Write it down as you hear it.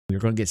We're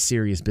going to get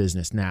serious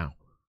business now.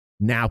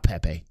 Now,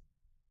 Pepe.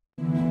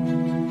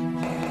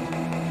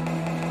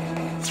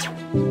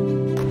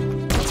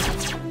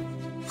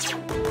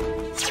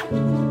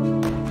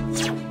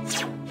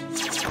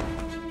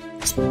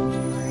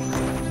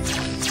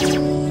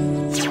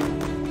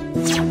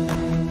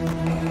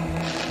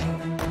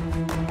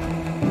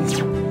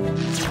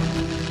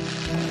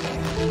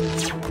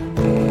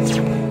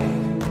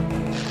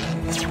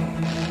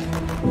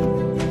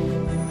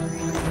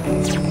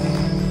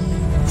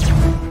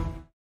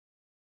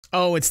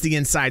 Oh, it's the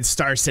Inside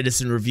Star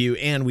Citizen review,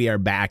 and we are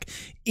back,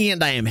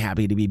 and I am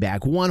happy to be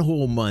back. 1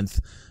 whole month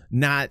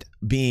not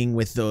being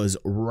with those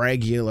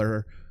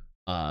regular,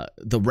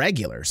 the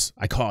regulars,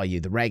 I call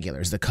you, the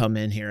regulars that come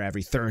in here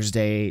every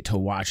Thursday to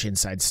watch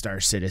Inside Star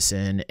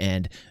Citizen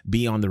and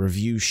be on the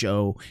review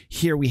show.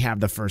 Here we have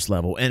the first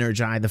level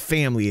Energy. The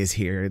family is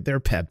here. They're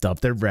pepped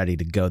up. They're ready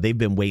to go. They've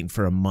been waiting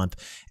for a month.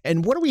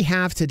 And what do we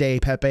have today,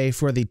 Pepe,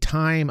 for the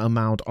time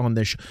amount on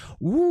this?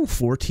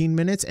 14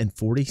 minutes and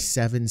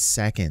 47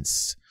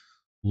 seconds.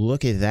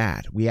 Look at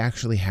that. We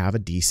actually have a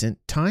decent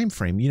time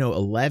frame. You know,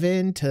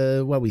 11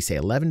 to, what we say,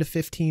 11 to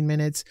 15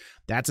 minutes.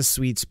 That's a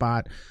sweet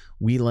spot.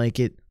 We like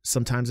it.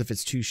 Sometimes if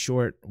it's too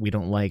short, we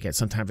don't like it.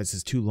 Sometimes if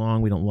it's too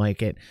long, we don't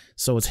like it.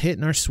 So it's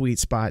hitting our sweet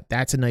spot.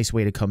 That's a nice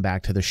way to come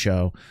back to the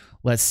show.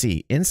 Let's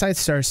see. Inside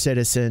Star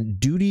Citizen,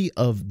 duty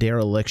of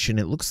dereliction.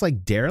 It looks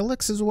like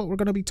derelicts is what we're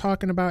going to be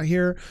talking about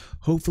here.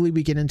 Hopefully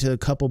we get into a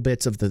couple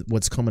bits of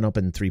what's coming up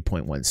in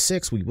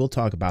 3.16. We will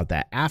talk about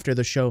that after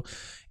the show.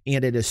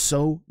 And it is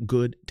so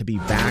good to be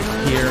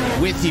back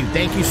here with you.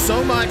 Thank you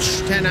so much,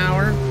 10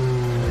 Hour.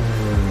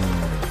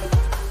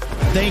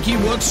 Thank you,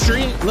 Wook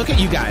Street. Look at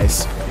you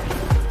guys.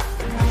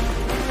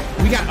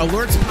 We got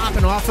alerts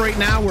popping off right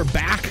now. We're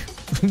back.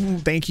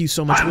 Thank you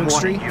so much, Wook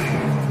Street.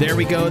 There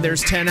we go.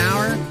 There's 10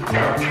 Hour.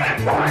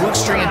 Wook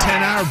Street and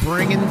 10 Hour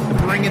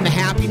bringing the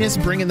happiness,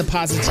 bringing the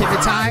positivity.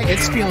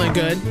 It's feeling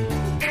good.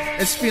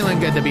 It's feeling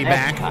good to be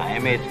back. Next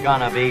time it's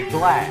gonna be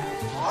glass.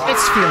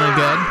 It's feeling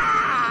good.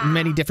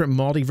 Many different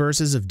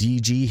multiverses of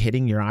DG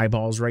hitting your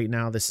eyeballs right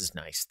now. This is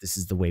nice. This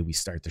is the way we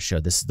start the show.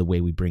 This is the way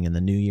we bring in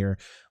the new year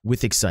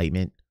with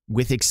excitement.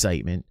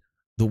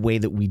 The way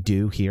that we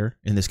do here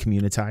in this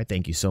community.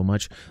 Thank you so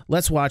much.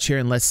 Let's watch here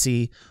and let's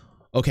see.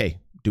 Okay,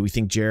 do we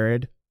think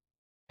Jared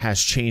has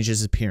changed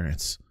his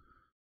appearance?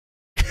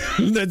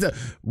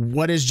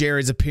 What is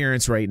Jared's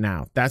appearance right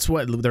now? That's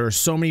what, there are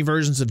so many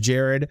versions of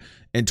Jared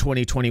in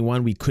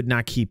 2021 we could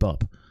not keep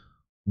up.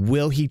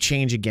 Will he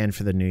change again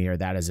for the new year?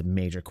 That is a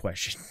major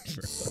question for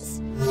us.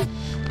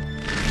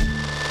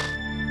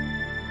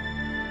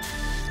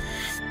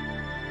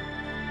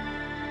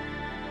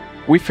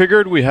 We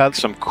figured we had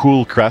some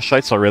cool crash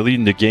sites already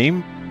in the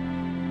game.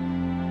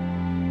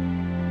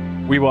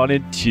 We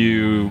wanted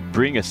to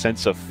bring a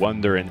sense of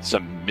wonder and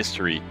some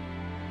mystery.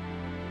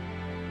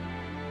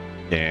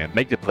 And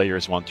make the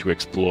players want to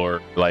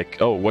explore,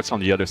 like, oh, what's on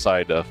the other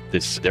side of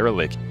this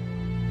derelict?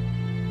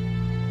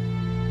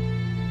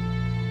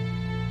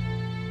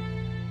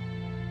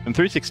 In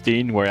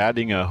 3.16, we're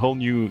adding a whole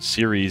new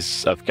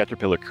series of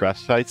Caterpillar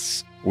crash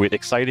sites with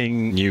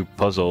exciting new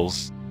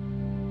puzzles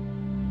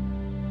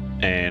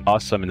and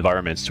awesome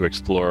environments to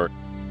explore.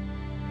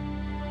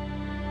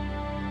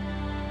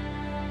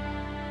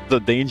 The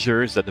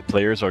dangers that the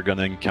players are going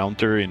to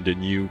encounter in the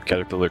new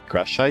Caterpillar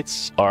crash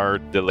sites are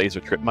the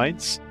laser trip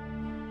mines.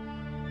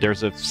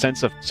 There's a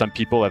sense of some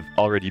people have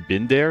already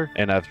been there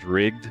and have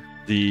rigged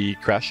the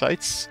crash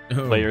sites.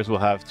 Oh. Players will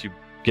have to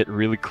get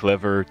really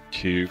clever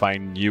to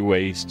find new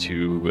ways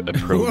to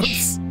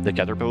approach the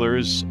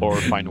Caterpillars or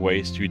find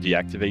ways to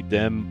deactivate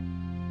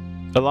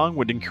them. Along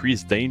with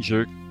increased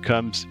danger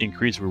comes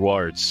increased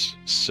rewards.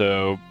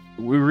 So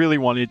we really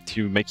wanted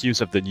to make use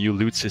of the new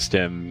loot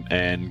system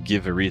and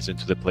give a reason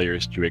to the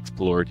players to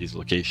explore these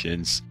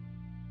locations.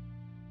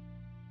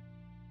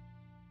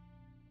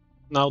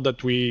 Now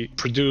that we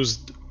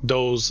produced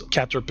those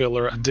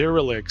Caterpillar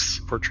derelicts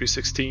for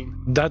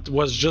 316, that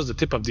was just the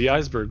tip of the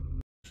iceberg.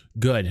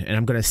 Good. And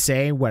I'm going to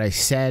say what I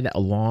said a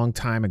long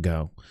time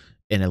ago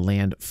in a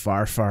land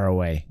far, far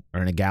away,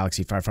 or in a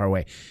galaxy far, far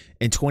away.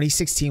 In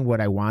 2016, what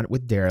I want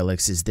with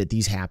derelicts is that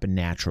these happen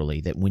naturally,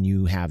 that when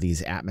you have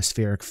these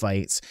atmospheric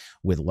fights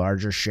with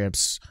larger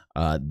ships,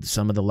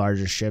 some of the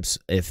larger ships,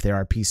 if there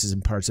are pieces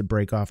and parts that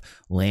break off,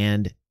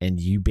 land, and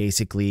you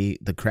basically,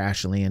 the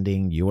crash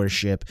landing, your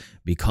ship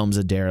becomes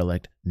a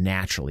derelict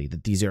naturally,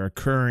 that these are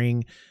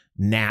occurring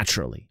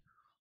naturally.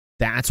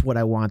 That's what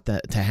I want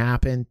that to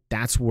happen.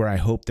 That's where I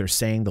hope they're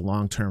saying the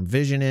long-term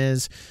vision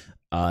is.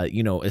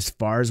 You know, as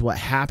far as what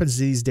happens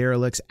to these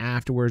derelicts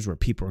afterwards, where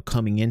people are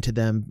coming into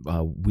them,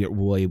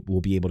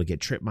 we'll be able to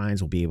get trip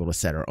mines, we'll be able to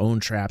set our own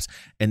traps,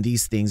 and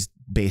these things,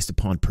 based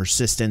upon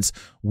persistence,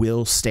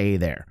 will stay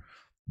there.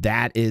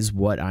 That is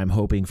what I'm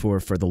hoping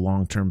for the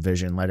long-term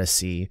vision. Let us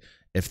see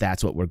if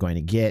that's what we're going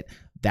to get.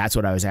 That's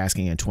what I was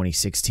asking in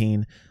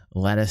 2016.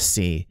 Let us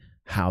see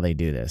how they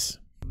do this.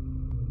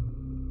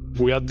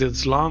 We had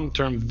this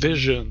long-term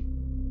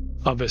vision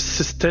of a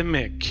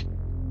systemic,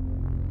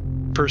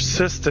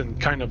 persistent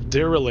kind of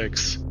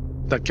derelicts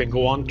that can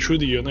go on through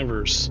the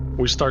universe,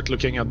 we start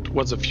looking at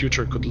what the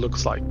future could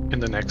look like in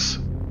the next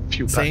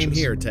few patches. Same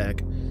here,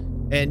 Tech.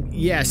 And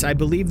yes, I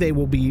believe they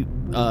will be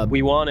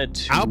we wanted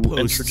to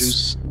outposts,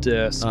 introduce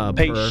the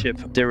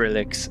spaceship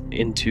derelicts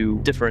into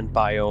different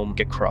biomes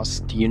across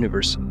the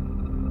universe.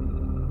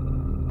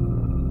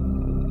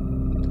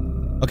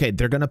 Okay,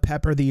 they're going to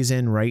pepper these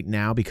in right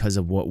now because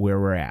of where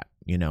we're at.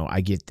 You know,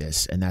 I get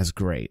this, and that's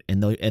great.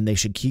 And they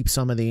should keep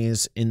some of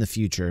these in the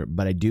future,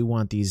 but I do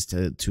want these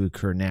to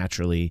occur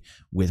naturally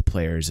with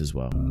players as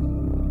well.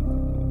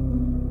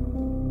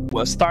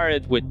 We'll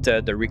start with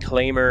the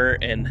Reclaimer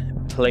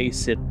and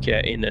place it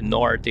in a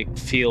Nordic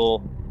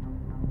feel.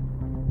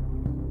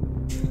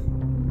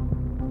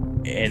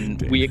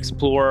 And we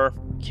explore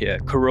a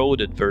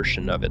corroded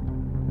version of it,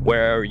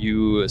 where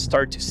you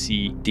start to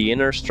see the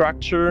inner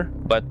structure,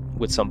 but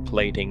with some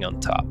plating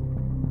on top.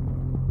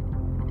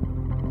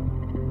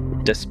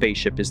 The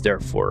spaceship is there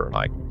for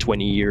like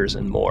 20 years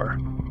and more,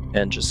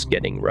 and just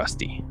getting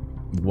rusty.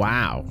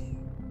 Wow.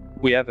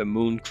 We have a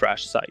moon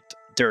crash site.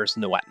 There's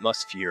no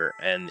atmosphere,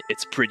 and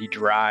it's pretty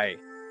dry,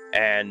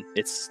 and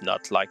it's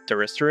not like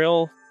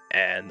terrestrial,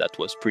 and that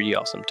was pretty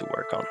awesome to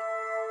work on.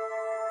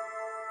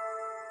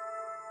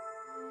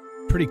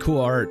 Pretty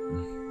cool art.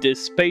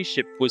 This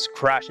spaceship was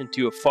crashed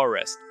into a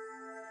forest.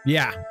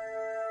 Yeah.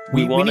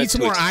 We need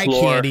some more eye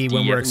candy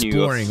when we're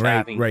exploring,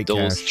 right,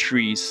 those Cash?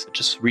 trees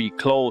just really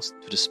close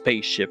to the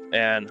spaceship,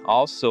 and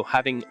also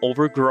having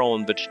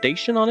overgrown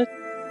vegetation on it.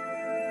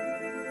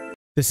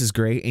 This is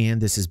great and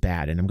this is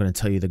bad. And I'm going to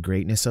tell you the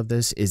greatness of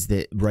this is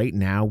that right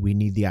now we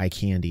need the eye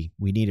candy.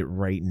 We need it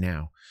right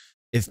now.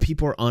 If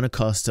people are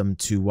unaccustomed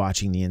to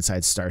watching the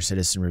Inside Star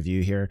Citizen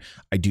review here,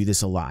 I do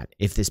this a lot.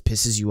 If this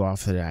pisses you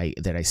off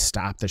that I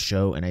stop the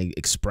show and I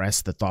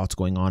express the thoughts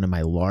going on in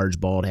my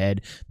large bald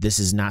head, this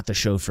is not the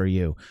show for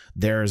you.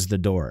 There's the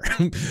door.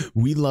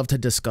 We love to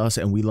discuss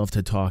and we love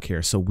to talk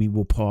here, so we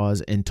will pause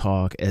and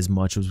talk as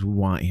much as we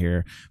want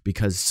here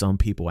because some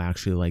people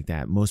actually like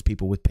that. Most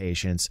people with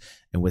patience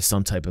and with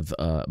some type of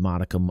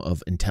modicum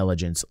of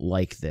intelligence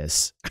like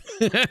this.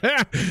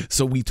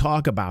 So we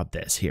talk about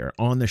this here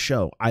on the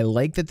show. I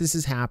like that this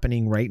is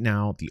happening right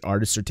now. The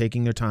artists are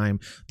taking their time.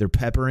 They're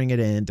peppering it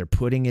in. They're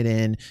putting it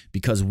in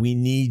because we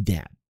need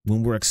that.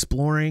 When we're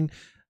exploring,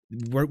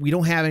 we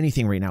don't have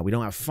anything right now. We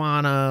don't have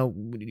fauna.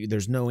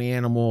 There's no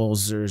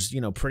animals. There's,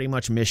 pretty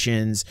much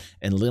missions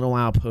and little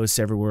outposts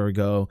everywhere we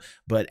go.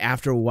 But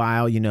after a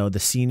while, the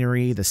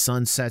scenery, the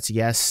sunsets,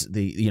 yes,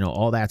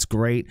 all that's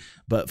great.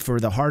 But for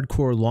the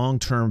hardcore,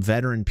 long-term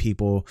veteran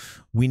people,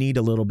 we need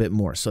a little bit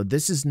more. So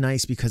this is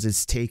nice because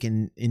it's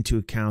taken into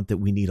account that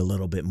we need a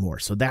little bit more.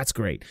 So that's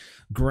great.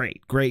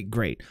 Great, great,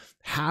 great.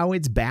 How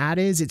it's bad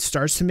is it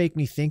starts to make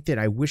me think that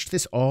I wish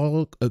this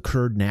all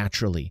occurred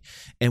naturally.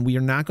 And we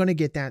are not going to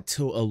get that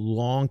till a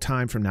long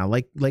time from now.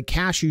 Like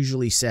Cash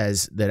usually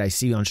says that I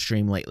see on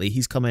stream lately.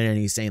 He's coming in and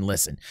he's saying,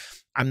 listen,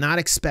 I'm not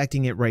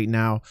expecting it right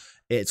now.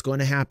 It's going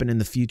to happen in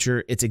the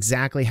future. It's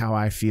exactly how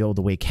I feel,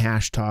 the way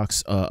Cash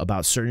talks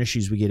about certain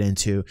issues we get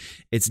into.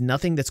 It's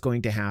nothing that's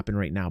going to happen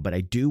right now, but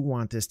I do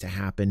want this to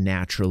happen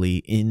naturally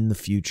in the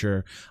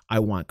future. I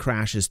want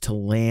crashes to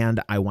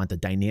land. I want the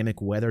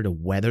dynamic weather to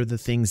weather the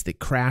things that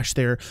crash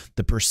there.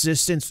 The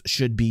persistence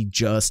should be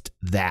just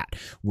that.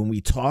 When we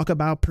talk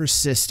about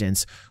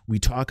persistence, we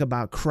talk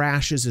about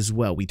crashes as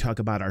well. We talk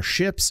about our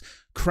ships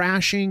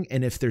crashing,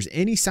 and if there's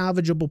any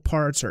salvageable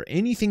parts or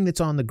anything that's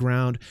on the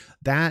ground,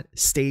 that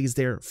stays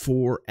there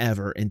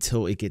forever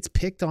until it gets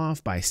picked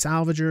off by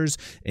salvagers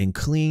and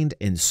cleaned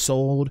and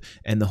sold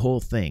and the whole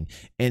thing.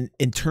 And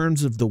in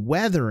terms of the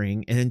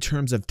weathering and in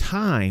terms of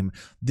time,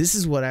 this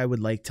is what I would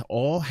like to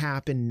all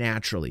happen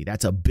naturally.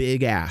 That's a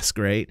big ask,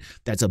 right?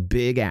 That's a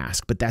big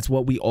ask, but that's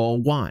what we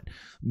all want.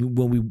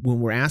 When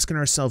we're asking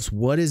ourselves,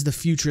 what is the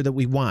future that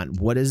we want?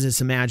 What is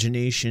this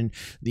imagination?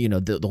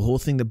 The whole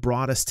thing that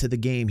brought us to the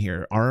game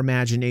here, our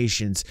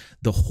imaginations,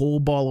 the whole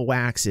ball of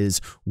wax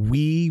is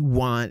we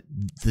want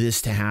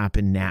this to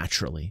happen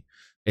naturally.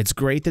 It's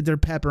great that they're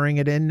peppering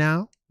it in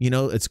now.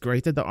 It's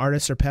great that the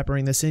artists are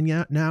peppering this in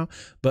now,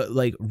 but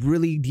like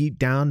really deep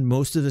down,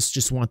 most of us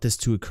just want this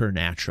to occur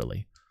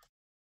naturally.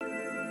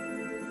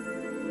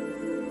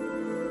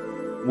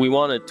 We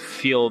wanted to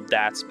feel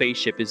that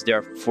spaceship is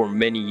there for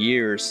many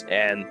years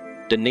and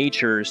the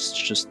nature is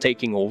just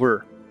taking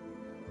over.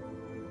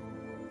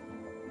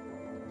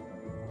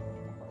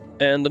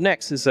 And the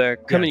next is a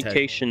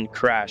communication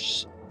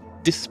crash.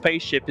 This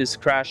spaceship is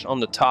crashed on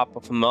the top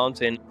of a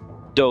mountain.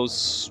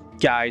 Those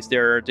guys,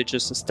 they're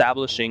just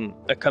establishing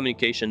a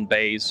communication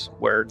base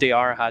where they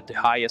are at the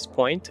highest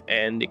point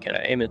and they can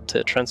emit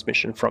a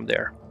transmission from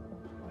there.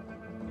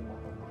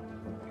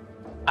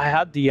 I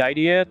had the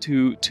idea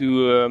to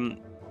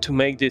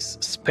make this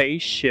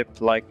spaceship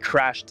like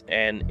crashed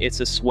and it's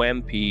a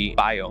swampy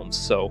biome.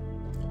 So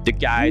the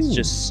guys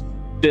just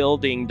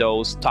building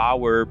those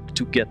towers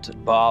to get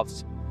above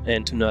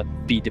and to not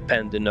be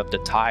dependent of the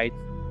tide.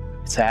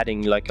 It's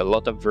adding like a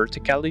lot of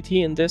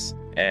verticality in this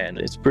and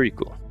it's pretty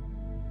cool.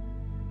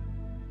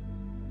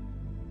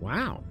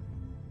 Wow.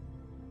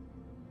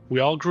 We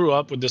all grew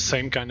up with the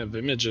same kind of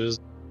images.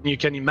 You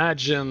can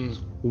imagine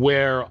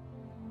where,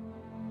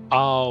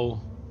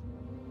 how,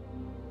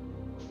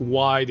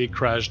 why they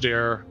crashed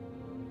there.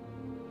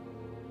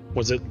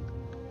 Was it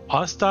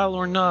hostile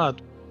or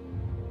not?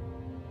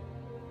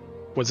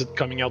 Was it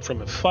coming out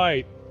from a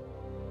fight?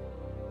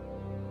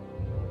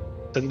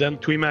 And then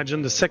to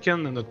imagine the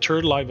second and the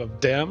third life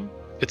of them,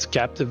 it's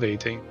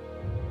captivating.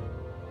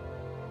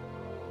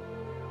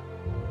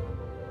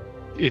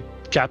 It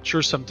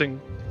captures something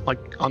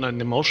like on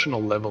an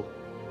emotional level.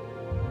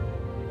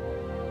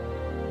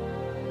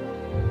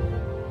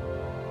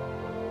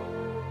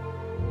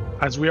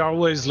 As we are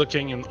always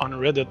looking on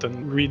Reddit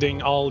and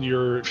reading all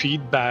your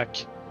feedback,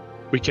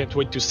 we can't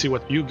wait to see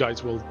what you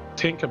guys will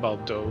think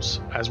about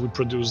those as we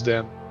produce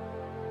them.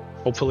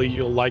 Hopefully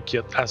you'll like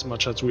it as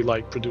much as we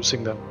like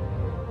producing them.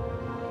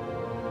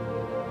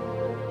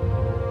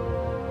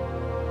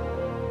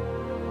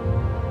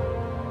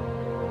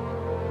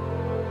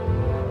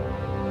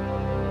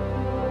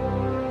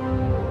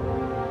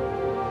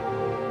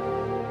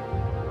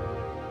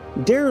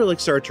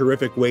 Derelicts are a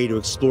terrific way to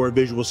explore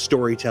visual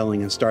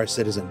storytelling in Star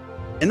Citizen,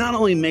 and not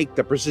only make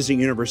the persistent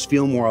universe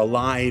feel more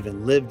alive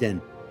and lived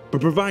in,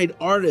 but provide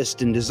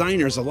artists and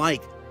designers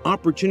alike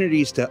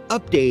opportunities to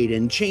update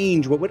and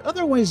change what would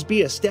otherwise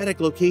be a static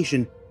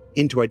location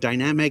into a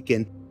dynamic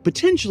and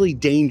potentially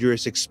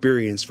dangerous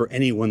experience for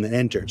anyone that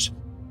enters.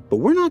 But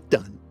we're not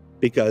done,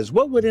 because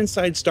what would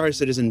Inside Star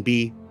Citizen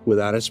be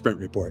without a sprint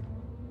report?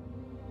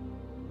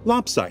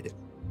 Lopsided,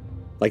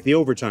 like the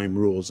overtime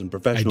rules in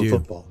professional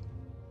football.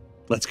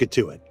 Let's get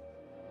to it.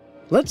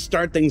 Let's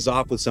start things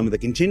off with some of the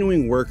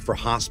continuing work for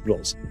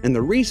hospitals and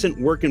the recent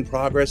work in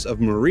progress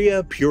of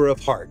Maria Pure of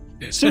Heart,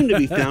 soon to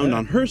be found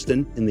on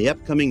Hurston in the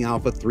upcoming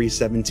Alpha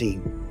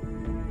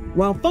 317.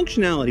 While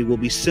functionality will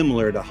be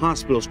similar to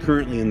hospitals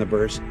currently in the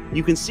burst,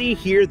 you can see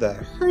here the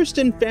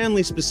Hurston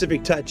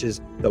family-specific touches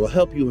that will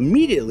help you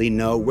immediately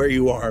know where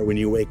you are when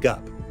you wake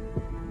up.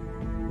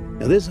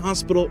 Now, this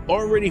hospital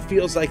already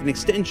feels like an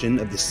extension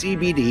of the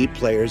CBD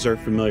players are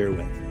familiar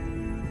with.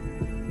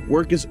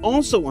 Work is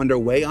also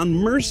underway on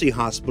Mercy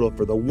Hospital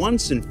for the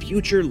once and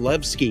future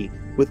Levski,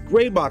 with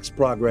gray box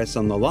progress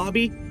on the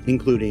lobby,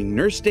 including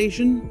nurse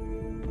station,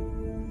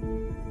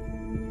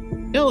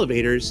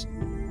 elevators,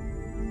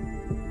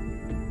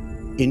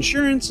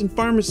 insurance and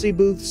pharmacy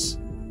booths,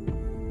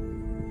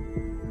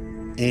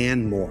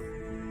 and more.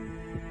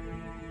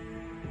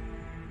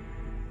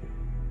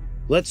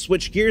 Let's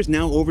switch gears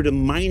now over to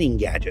mining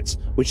gadgets,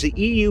 which the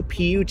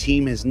EU-PU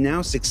team has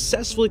now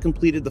successfully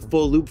completed the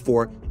full loop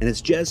for and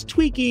is just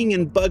tweaking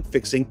and bug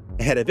fixing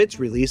ahead of its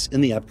release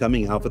in the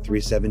upcoming Alpha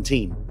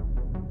 317.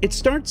 It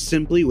starts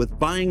simply with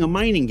buying a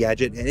mining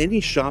gadget at any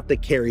shop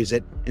that carries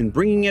it and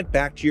bringing it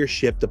back to your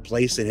ship to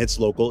place in its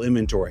local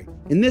inventory,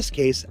 in this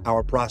case,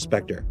 our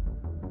Prospector.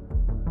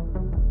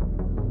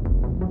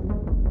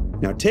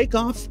 Now take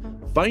off,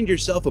 find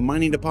yourself a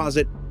mining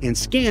deposit, and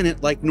scan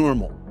it like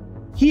normal.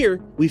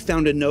 Here, we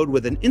found a node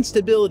with an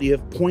instability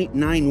of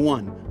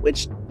 0.91,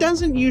 which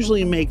doesn't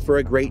usually make for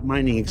a great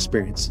mining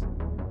experience.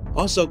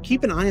 Also,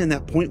 keep an eye on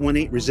that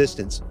 0.18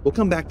 resistance. We'll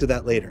come back to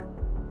that later.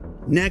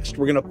 Next,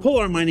 we're going to pull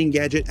our mining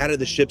gadget out of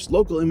the ship's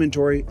local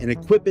inventory and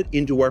equip it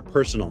into our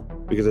personal,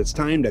 because it's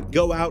time to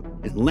go out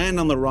and land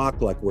on the rock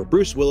like we're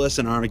Bruce Willis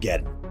in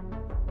Armageddon.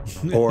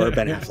 Or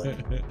Ben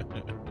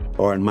Affleck.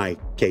 Or in my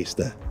case,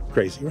 the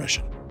crazy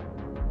Russian.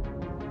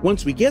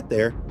 Once we get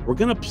there, we're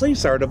going to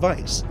place our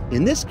device,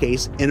 in this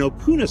case an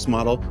Ocunis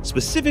model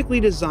specifically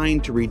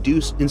designed to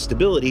reduce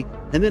instability,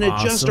 and then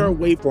adjust our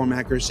waveform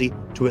accuracy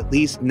to at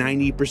least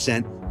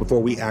 90% before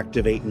we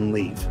activate and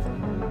leave.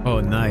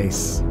 Oh,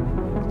 nice.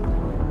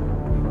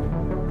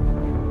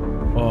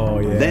 Oh,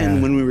 yeah.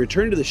 Then, when we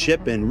return to the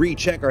ship and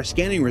recheck our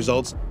scanning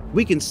results,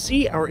 we can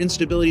see our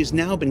instability has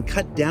now been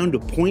cut down to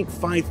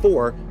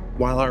 0.54,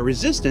 while our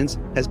resistance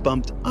has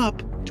bumped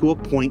up to a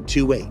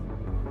 0.28.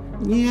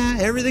 Yeah,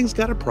 everything's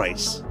got a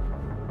price.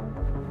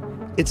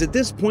 It's at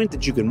this point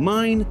that you can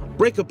mine,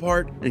 break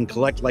apart, and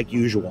collect like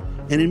usual,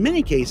 and in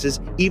many cases,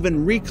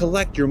 even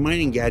recollect your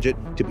mining gadget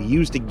to be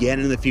used again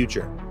in the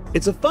future.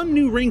 It's a fun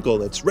new wrinkle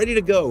that's ready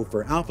to go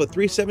for Alpha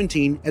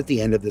 317 at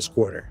the end of this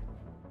quarter.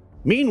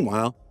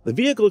 Meanwhile, the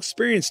vehicle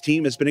experience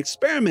team has been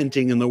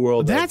experimenting in the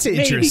world. That's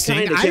interesting.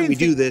 Maybe can we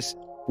do this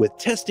with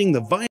testing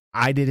the virus?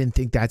 I didn't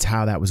think that's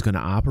how that was going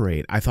to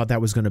operate. I thought that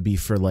was going to be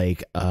for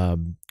like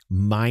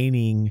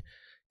mining,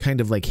 kind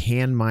of like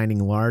hand mining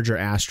larger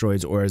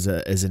asteroids, or as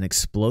an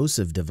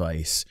explosive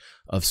device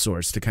of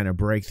sorts to kind of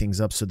break things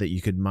up so that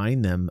you could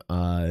mine them,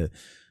 hand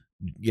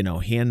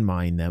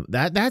mine them.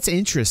 That's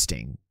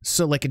interesting.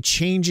 So like it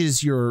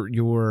changes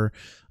your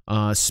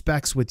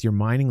specs with your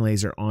mining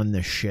laser on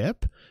the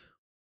ship.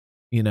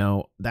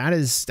 That's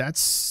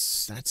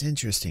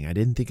interesting. I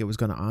didn't think it was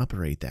going to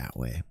operate that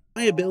way.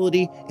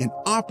 Reliability and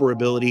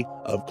operability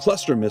of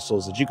cluster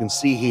missiles that you can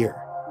see here.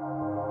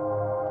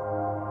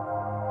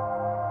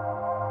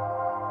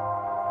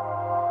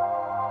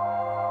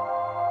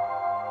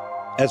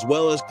 as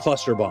well as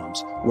cluster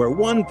bombs, where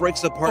one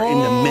breaks apart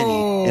into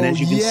many. And as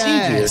you can see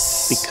here,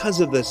 because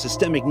of the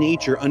systemic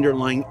nature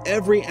underlying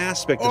every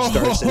aspect of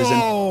Star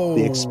Citizen,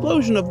 the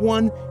explosion of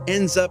one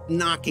ends up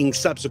knocking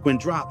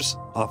subsequent drops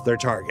off their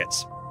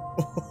targets.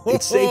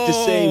 It's safe to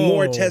say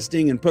more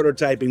testing and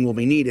prototyping will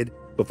be needed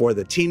before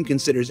the team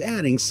considers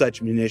adding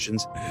such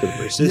munitions to the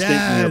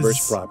persistent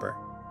universe proper.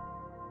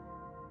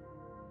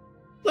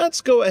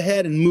 Let's go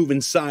ahead and move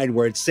inside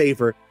where it's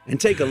safer and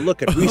take a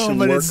look at recent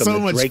work of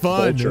the Drake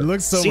Vulture, it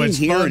looks so seen much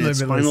here fun, in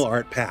its final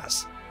art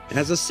pass.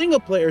 As a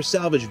single-player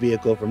salvage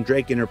vehicle from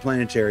Drake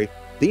Interplanetary,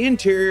 the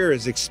interior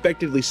is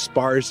expectedly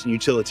sparse and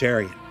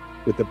utilitarian,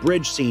 with the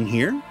bridge seen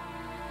here,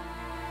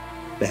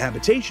 the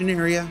habitation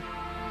area,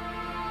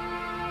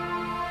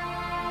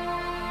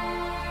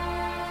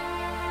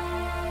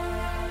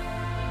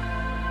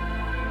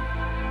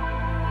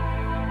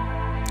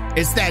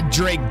 It's that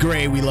Drake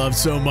Gray we love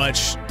so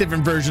much.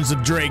 Different versions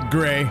of Drake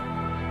Gray.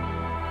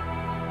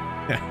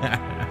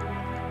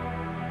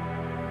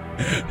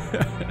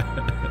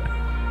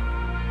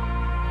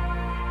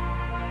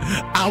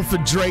 Alpha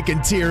Drake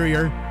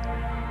interior.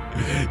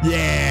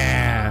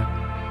 Yeah.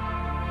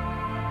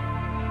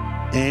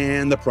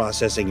 and the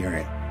processing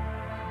area.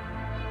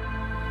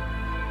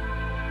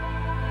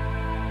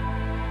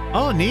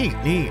 Oh, neat,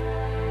 neat.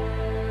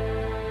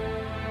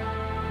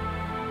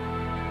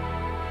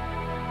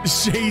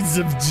 Shades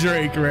of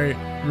Drake, right?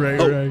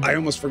 Right. I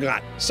almost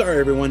forgot. Sorry,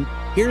 everyone.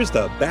 Here's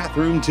the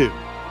bathroom too.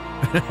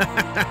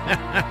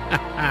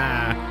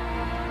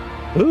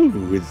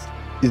 Ooh,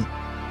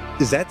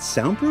 is that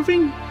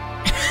soundproofing?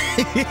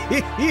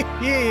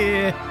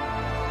 Yeah.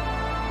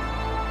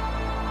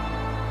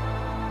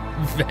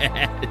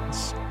 Veg.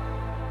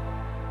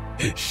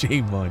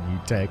 Shame on you,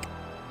 Tech.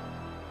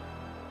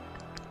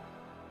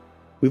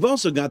 We've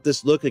also got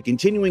this look at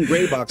continuing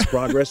gray box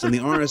progress in the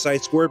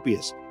RSI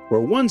Scorpius,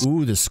 where one's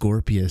the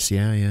Scorpius.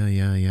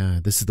 Yeah.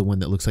 This is the one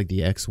that looks like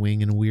the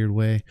X-wing in a weird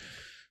way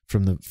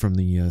from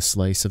the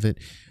slice of it.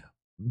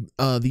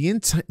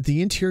 The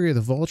interior of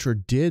the Vulture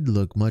did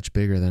look much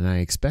bigger than I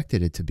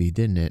expected it to be,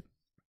 didn't it?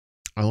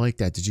 I like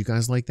that. Did you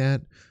guys like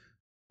that?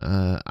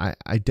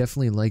 I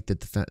definitely liked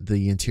that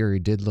the interior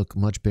did look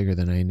much bigger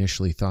than I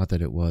initially thought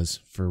that it was,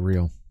 for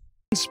real.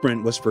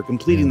 sprint was for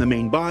completing the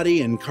main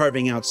body and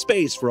carving out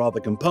space for all the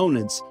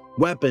components,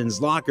 weapons,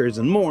 lockers,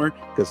 and more,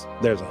 because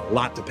there's a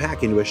lot to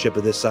pack into a ship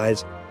of this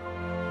size.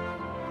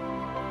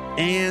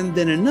 And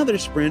then another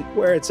sprint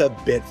where it's a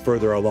bit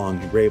further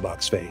along the gray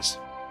box phase.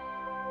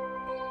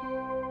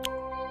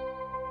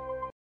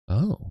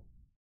 Oh,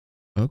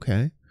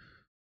 okay.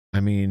 I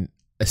mean,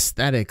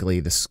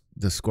 aesthetically,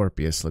 the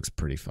Scorpius looks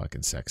pretty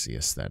fucking sexy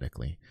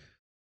aesthetically.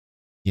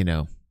 You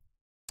know,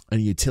 a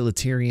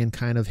utilitarian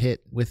kind of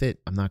hit with it.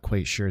 I'm not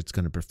quite sure it's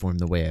going to perform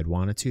the way I'd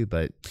want it to,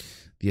 but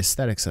the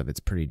aesthetics of it's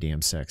pretty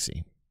damn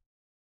sexy.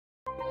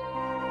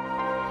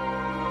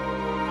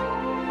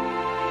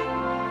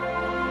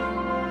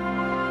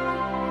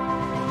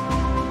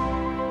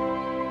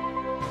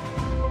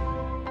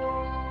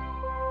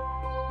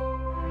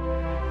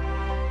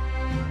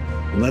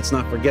 And let's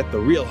not forget the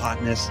real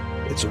hotness,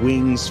 its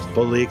wings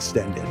fully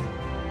extended.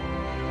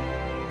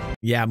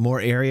 Yeah, more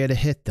area to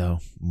hit though.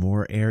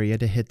 More area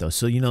to hit though.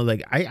 So, you know,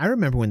 like I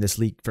remember when this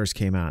leak first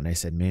came out and I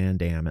said, man,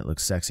 damn, it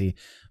looks sexy.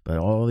 But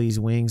all these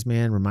wings,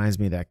 man, reminds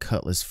me of that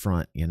Cutlass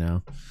front, you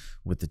know,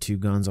 with the two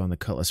guns on the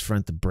Cutlass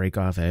front to break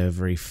off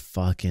every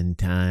fucking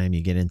time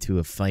you get into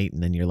a fight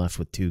and then you're left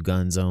with two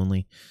guns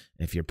only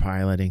if you're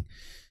piloting.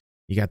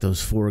 You got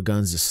those four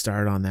guns to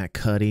start on that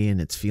cutty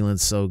and it's feeling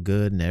so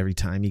good. And every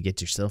time you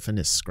get yourself in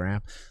this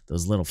scrap,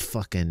 those little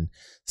fucking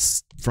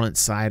front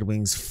side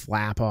wings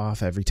flap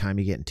off every time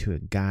you get into a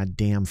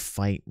goddamn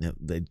fight. And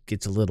it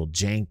gets a little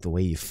jank the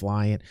way you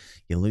fly it.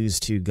 You lose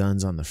two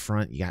guns on the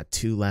front. You got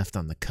two left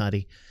on the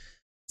cutty.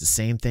 The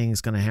same thing is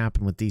going to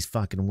happen with these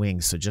fucking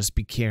wings. So just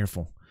be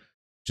careful.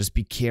 Just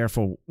be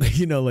careful.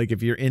 You know, like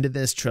if you're into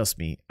this, trust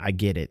me, I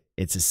get it.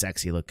 It's a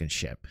sexy looking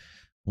ship.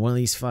 One of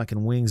these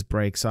fucking wings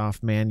breaks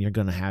off, man, you're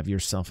going to have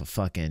yourself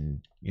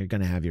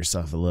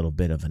a little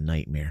bit of a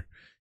nightmare,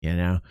 you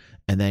know?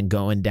 And then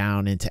going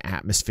down into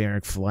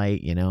atmospheric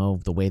flight, you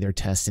know, the way they're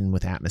testing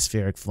with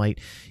atmospheric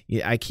flight.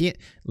 I can't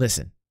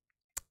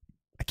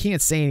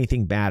say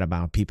anything bad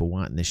about people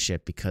wanting this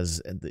ship because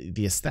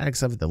the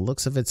aesthetics of it, the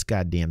looks of it's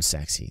goddamn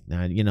sexy.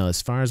 Now, you know,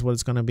 as far as what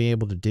it's going to be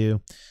able to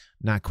do,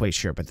 not quite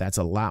sure, but that's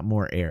a lot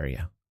more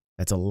area.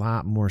 That's a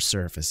lot more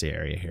surface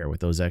area here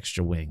with those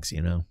extra wings,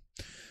 you know?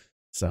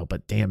 So,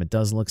 but damn, it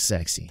does look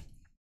sexy.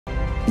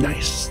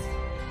 Nice.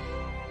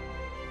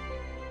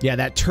 Yeah,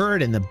 that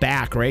turret in the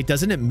back, right?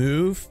 Doesn't it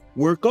move?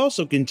 Work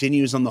also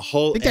continues on the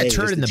hull I think that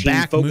turret in the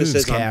back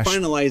focuses moves, on Cash.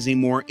 finalizing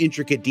more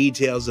intricate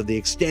details of the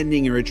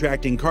extending and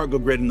retracting cargo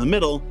grid in the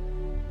middle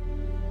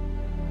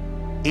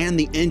and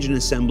the engine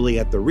assembly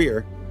at the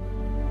rear.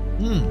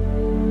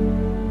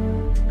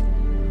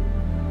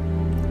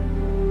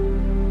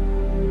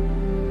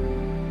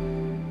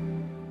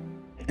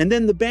 And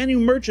then the Banu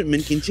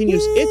Merchantman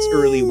continues its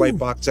early white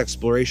box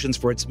explorations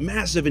for its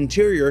massive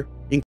interior.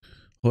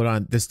 Hold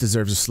on. This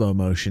deserves a slow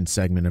motion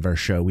segment of our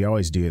show. We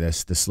always do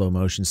this, the slow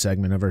motion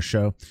segment of our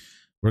show.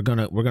 We're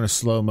gonna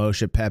slow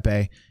motion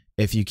Pepe.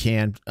 If you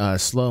can,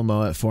 slow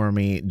mo it for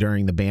me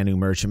during the Banu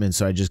Merchantman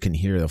so I just can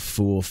hear the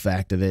full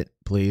effect of it,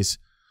 please.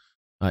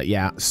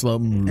 Yeah, slow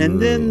mo.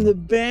 And then the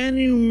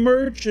Banu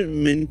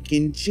Merchantman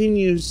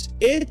continues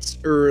its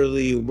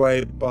early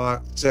white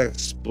box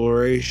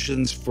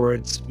explorations for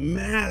its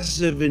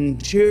massive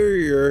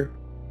interior,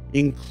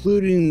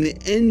 including the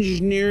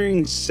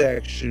engineering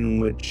section,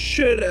 which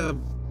should have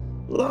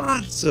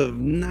lots of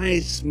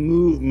nice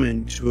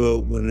movement to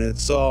it when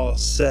it's all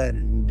said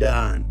and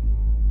done.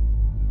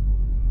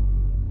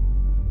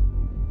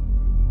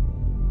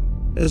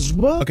 As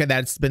well. Okay,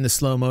 that's been the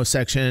slow-mo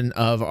section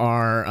of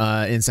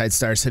our Inside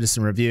Star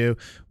Citizen review.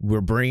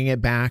 We're bringing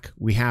it back.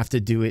 We have to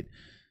do it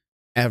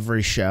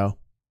every show.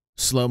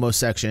 Slow-mo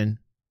section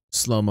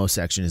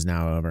is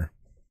now over.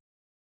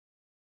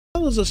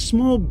 As well as a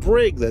small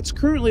brig that's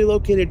currently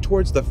located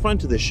towards the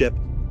front of the ship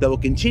that will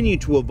continue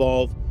to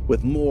evolve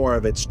with more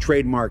of its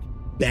trademark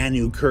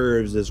Banu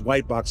curves as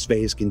white box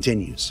phase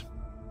continues.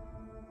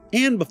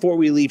 And before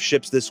we leave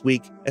ships this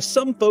week, as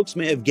some folks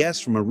may have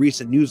guessed from a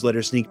recent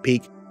newsletter sneak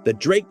peek, the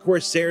Drake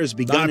Corsair has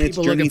begun its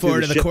journey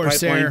through the ship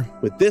pipeline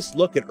with this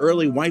look at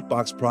early white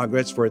box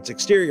progress for its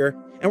exterior,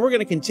 and we're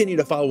going to continue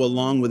to follow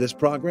along with this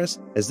progress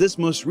as this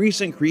most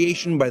recent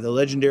creation by the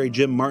legendary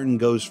Jim Martin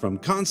goes from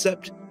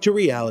concept to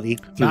reality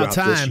throughout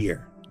this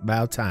year.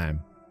 About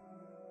time.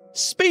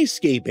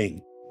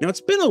 Spacescaping. Now,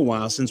 it's been a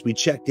while since we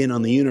checked in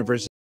on the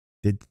universe.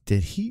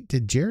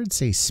 Did Jared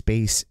say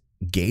space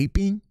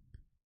gaping?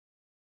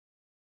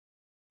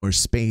 Or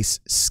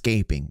space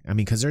scaping? I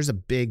mean, because there's a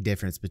big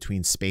difference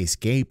between space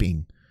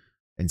gaping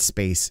and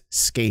space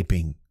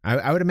scaping.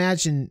 I would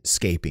imagine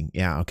scaping.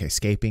 Yeah, okay,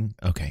 scaping.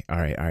 Okay, all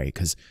right,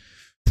 because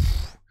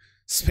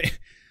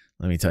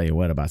let me tell you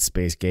what about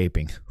space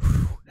gaping.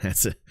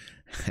 That's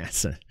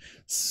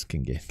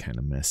can get kind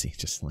of messy.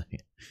 Just like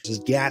it. This is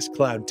gas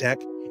cloud tech,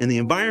 and the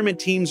environment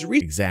teams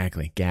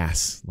exactly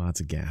gas, lots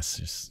of gas.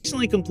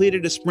 Recently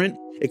completed a sprint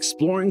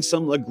exploring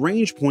some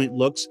Lagrange point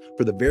looks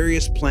for the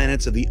various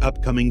planets of the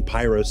upcoming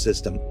Pyro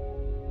system.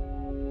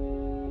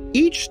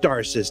 Each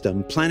star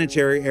system,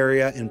 planetary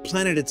area, and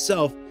planet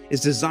itself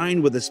is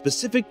designed with a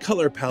specific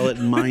color palette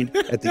in mind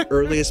at the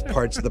earliest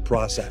parts of the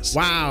process.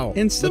 Wow!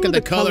 And some look of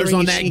at the colors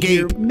on that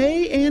gape.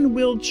 May and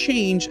will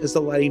change as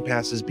the lighting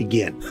passes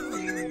begin.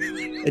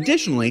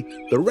 Additionally,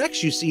 the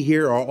wrecks you see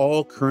here are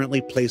all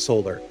currently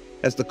placeholder,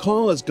 as the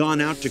call has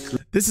gone out to...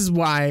 This is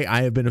why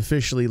I have been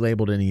officially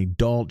labeled an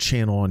adult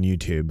channel on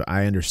YouTube.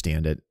 I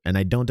understand it, and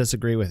I don't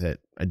disagree with it.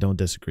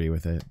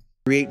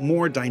 Create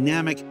more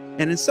dynamic,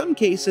 and in some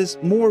cases,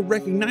 more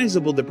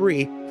recognizable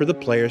debris for the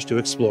players to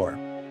explore.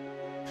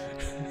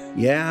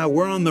 Yeah,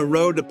 we're on the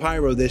road to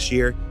Pyro this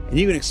year, and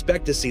you can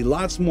expect to see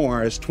lots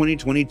more as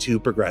 2022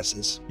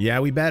 progresses. Yeah,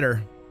 we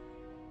better.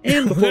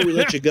 And before we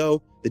let you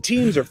go, the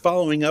teams are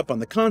following up on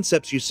the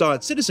concepts you saw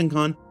at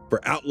CitizenCon for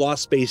Outlaw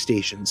space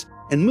stations,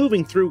 and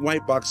moving through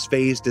white box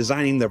phase,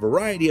 designing the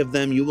variety of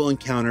them you will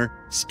encounter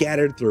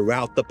scattered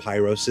throughout the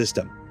Pyro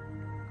system,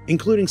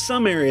 including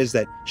some areas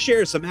that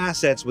share some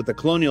assets with the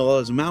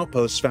colonialism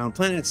outposts found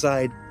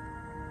planetside,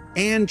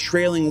 and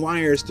trailing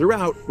wires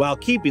throughout while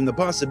keeping the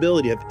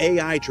possibility of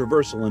AI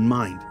traversal in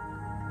mind.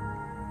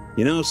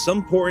 You know,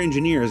 some poor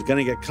engineer is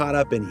going to get caught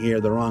up in here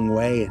the wrong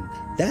way, and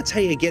that's how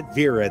you get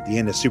Vera at the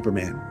end of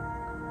Superman.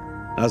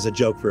 That was a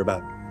joke for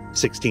about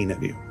 16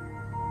 of you.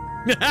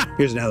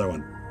 Here's another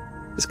one.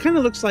 This kind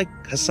of looks like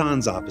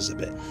Hassan's office a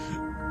bit.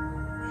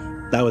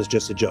 That was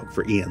just a joke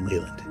for Ian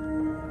Leland.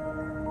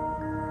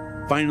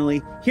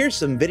 Finally, here's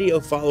some video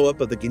follow-up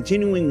of the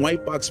continuing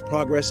white box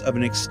progress of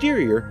an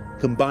exterior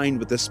combined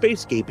with the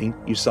spacescaping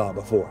you saw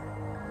before.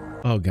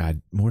 Oh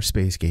God, more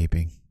space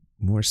gaping.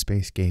 More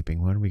space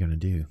gaping. What are we going to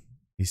do?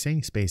 He's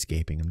saying space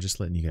gaping. I'm just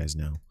letting you guys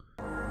know.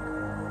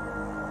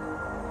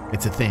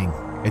 It's a thing.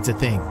 It's a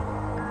thing.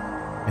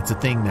 It's a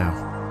thing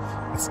now.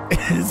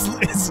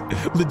 It's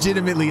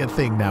legitimately a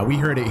thing now. We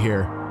heard it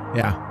here.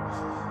 Yeah.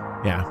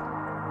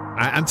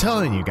 I'm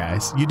telling you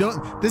guys, you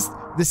don't, this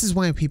is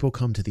why people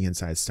come to the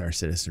Inside Star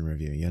Citizen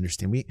review. You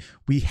understand?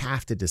 We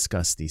have to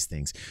discuss these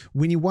things.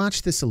 When you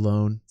watch this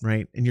alone,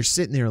 right? And you're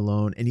sitting there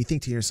alone and you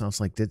think to yourself,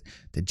 like, did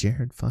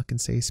Jared fucking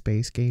say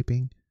space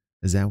gaping?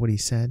 Is that what he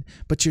said?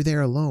 But you're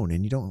there alone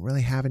and you don't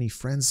really have any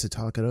friends to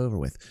talk it over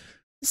with.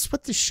 This is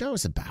what this show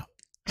is about.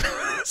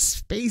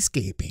 Space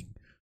gaping.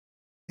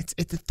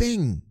 It's a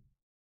thing.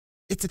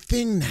 It's a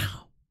thing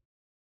now.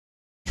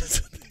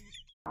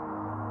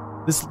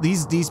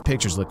 These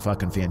pictures look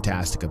fucking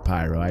fantastic of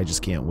Pyro. I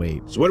just can't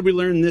wait. So what did we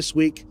learn this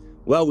week?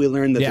 Well, we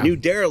learned that the new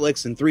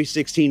derelicts in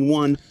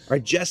 3.16.1 are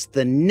just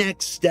the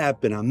next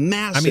step in a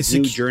massive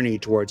new journey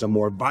towards a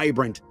more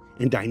vibrant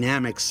and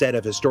dynamic set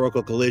of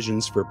historical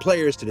collisions for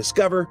players to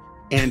discover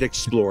and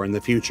explore in the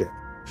future.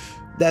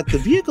 That the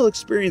vehicle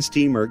experience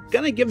team are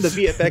going to give the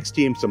VFX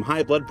team some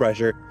high blood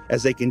pressure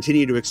as they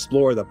continue to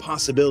explore the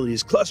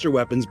possibilities cluster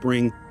weapons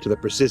bring to the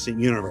persistent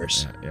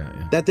universe.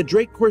 That the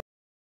Drake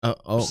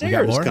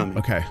Corsair is coming.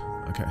 Okay.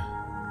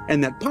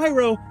 And that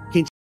Pyro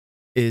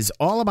is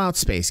all about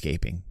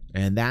spacescaping,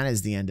 and that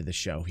is the end of the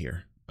show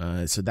here.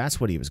 So that's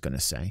what he was going to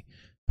say.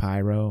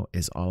 Pyro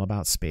is all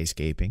about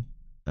spacescaping.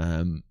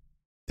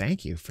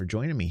 Thank you for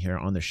joining me here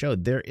on the show.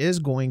 There is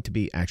going to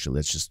be, actually,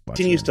 let's just watch.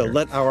 Continues to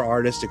let our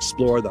artists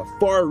explore the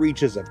far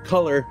reaches of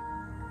color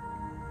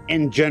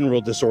and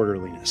general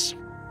disorderliness.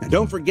 Now,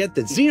 don't forget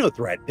that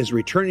Xenothreat is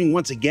returning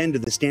once again to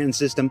the stand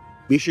system.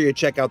 Be sure you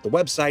check out the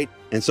website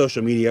and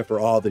social media for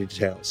all the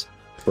details.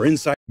 For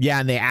insight. Yeah,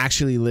 and they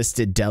actually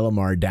listed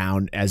Delamar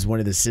down as one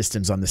of the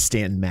systems on the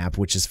Stanton map,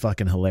 which is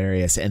fucking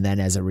hilarious. And then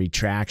as a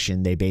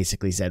retraction, they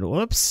basically said,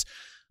 whoops,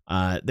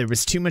 there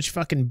was too much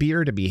fucking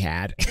beer to be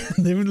had.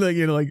 They were like,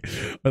 you know, like,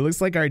 it looks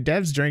like our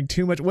devs drank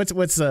too much. What's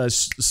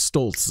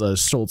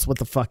Stoltz? What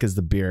the fuck is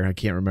the beer? I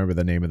can't remember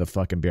the name of the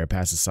fucking beer. I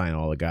pass the sign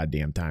all the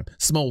goddamn time.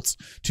 Smoltz.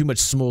 Too much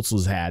Smoltz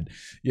was had,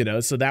 you know.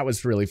 So that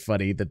was really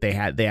funny that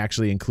they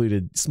actually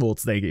included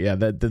Smoltz.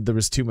 There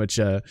was too much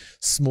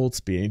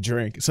Smoltz being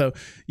drank. So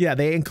yeah,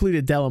 they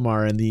included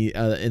Delamar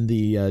in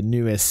the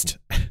newest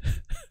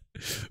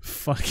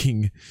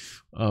fucking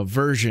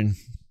version,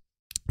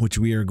 which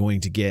we are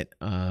going to get.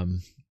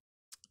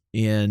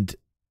 And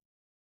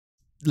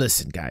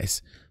listen,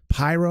 guys,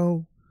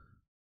 Pyro,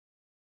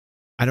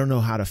 I don't know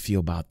how to feel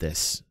about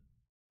this.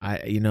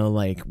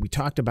 Like we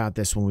talked about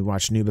this when we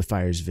watched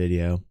Noobifier's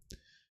video,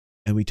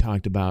 and we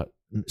talked about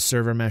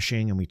server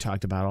meshing, and we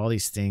talked about all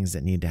these things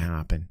that need to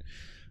happen.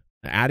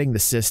 Adding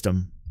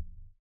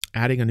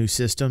a new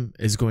system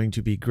is going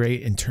to be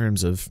great in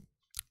terms of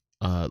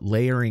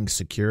layering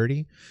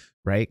security,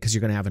 right? Because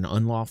you're going to have an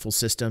unlawful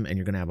system and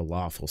you're going to have a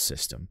lawful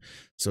system.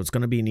 So it's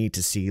going to be neat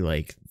to see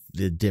like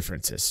the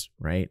differences,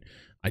 right?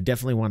 I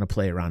definitely want to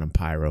play around in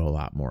Pyro a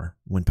lot more.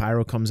 When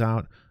Pyro comes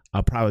out,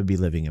 I'll probably be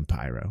living in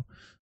Pyro.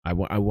 I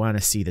want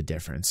to see the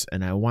difference,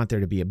 and I want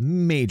there to be a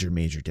major,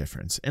 major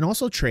difference. And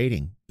also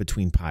trading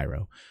between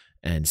Pyro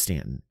and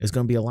Stanton is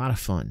going to be a lot of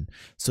fun.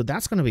 So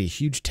that's going to be a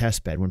huge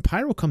test bed. When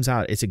Pyro comes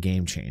out, it's a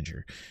game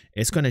changer.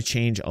 It's going to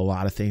change a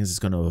lot of things. It's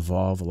going to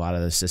evolve a lot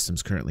of the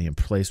systems currently in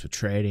place with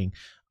trading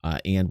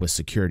and with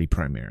security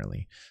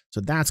primarily.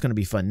 So that's going to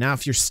be fun. Now,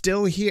 if you're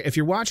still here, if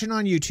you're watching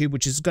on YouTube,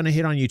 which is going to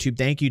hit on YouTube,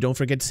 thank you. Don't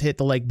forget to hit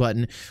the like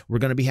button. We're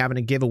going to be having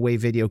a giveaway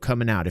video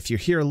coming out. If you're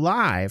here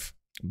live,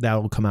 that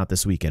will come out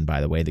this weekend,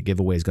 by the way. The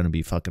giveaway is going to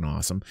be fucking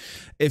awesome.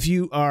 If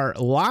you are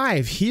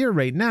live here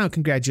right now,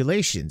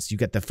 congratulations. You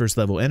got the first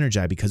level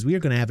energy, because we are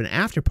going to have an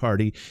after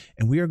party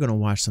and we are going to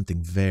watch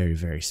something very,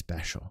 very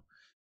special.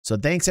 So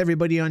thanks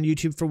everybody on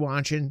YouTube for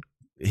watching.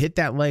 Hit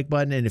that like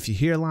button. And if you're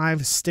here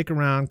live, stick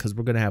around because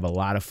we're going to have a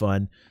lot of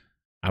fun.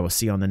 I will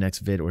see you on the next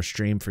vid or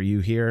stream for you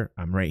here.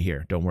 I'm right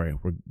here. Don't worry.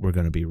 We're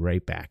going to be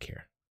right back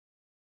here.